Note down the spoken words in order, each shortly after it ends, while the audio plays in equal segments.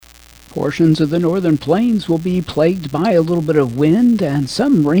Portions of the northern plains will be plagued by a little bit of wind and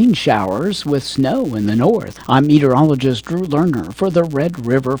some rain showers with snow in the north. I'm meteorologist Drew Lerner for the Red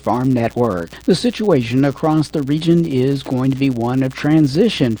River Farm Network. The situation across the region is going to be one of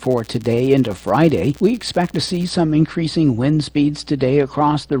transition for today into Friday. We expect to see some increasing wind speeds today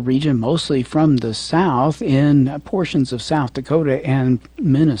across the region, mostly from the south in portions of South Dakota and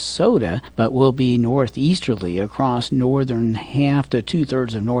Minnesota, but will be northeasterly across northern half to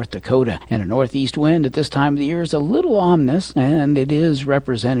two-thirds of North Dakota. And a northeast wind at this time of the year is a little ominous, and it is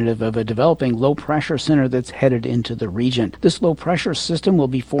representative of a developing low-pressure center that's headed into the region. This low-pressure system will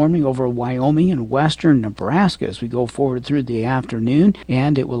be forming over Wyoming and western Nebraska as we go forward through the afternoon,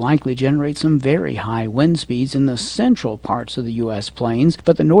 and it will likely generate some very high wind speeds in the central parts of the U.S. plains,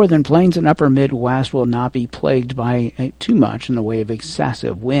 but the northern plains and upper Midwest will not be plagued by too much in the way of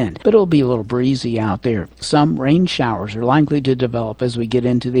excessive wind, but it'll be a little breezy out there. Some rain showers are likely to develop as we get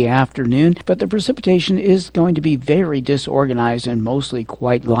into the afternoon, but the precipitation is going to be very disorganized and mostly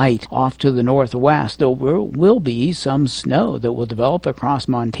quite light. Off to the northwest, there will be some snow that will develop across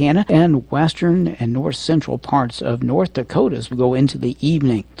Montana and western and north central parts of North Dakota as we go into the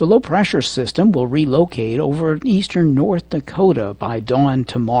evening. The low pressure system will relocate over eastern North Dakota by dawn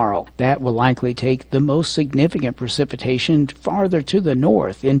tomorrow. That will likely take the most significant precipitation farther to the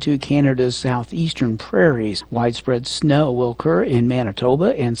north into Canada's southeastern prairies. Widespread snow will occur in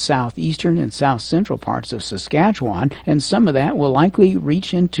Manitoba and southeastern and south central parts of Saskatchewan, and some of that will likely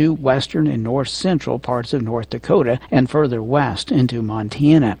reach into western and north central parts of North Dakota and further west into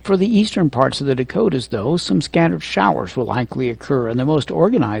Montana. For the eastern parts of the Dakotas, though, some scattered showers will likely occur, and the most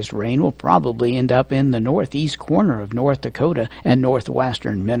organized rain will probably end up in the northeast corner of North Dakota and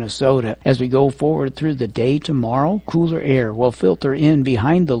northwestern Minnesota. As we go forward through the day tomorrow, cooler air will filter in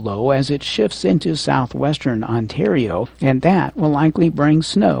behind the low as it shifts into southwestern Ontario, and that will likely bring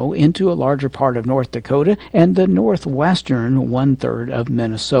snow into a larger part of North Dakota and the northwestern one-third of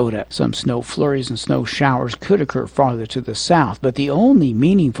Minnesota. Some snow flurries and snow showers could occur farther to the south, but the only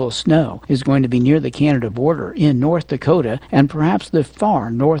meaningful snow is going to be near the Canada border in North Dakota and perhaps the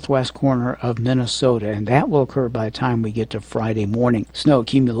far northwest corner of Minnesota, and that will occur by the time we get to Friday morning. Snow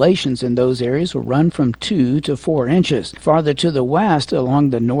accumulations in those areas will run from 2 to 4 inches. Farther to the west, along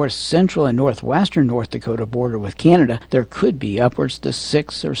the north central and northwestern North Dakota border with Canada, there could be upwards to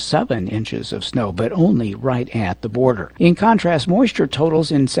 6 or 7 inches of snow, but only right at the border. In contrast, moisture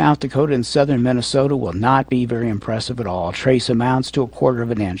totals in South Dakota and southern Minnesota will not be very impressive at all. Trace amounts to 1/4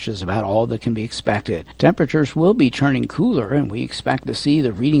 of an inch is about all that can be expected. Temperatures will be turning cooler, and we expect to see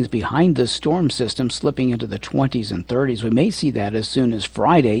the readings behind this storm system slipping into the 20s and 30s. We may see that as soon as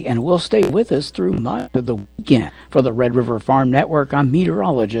Friday, and will stay with us through much of the weekend. For the Red River Farm Network, I'm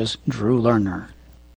meteorologist Drew Lerner.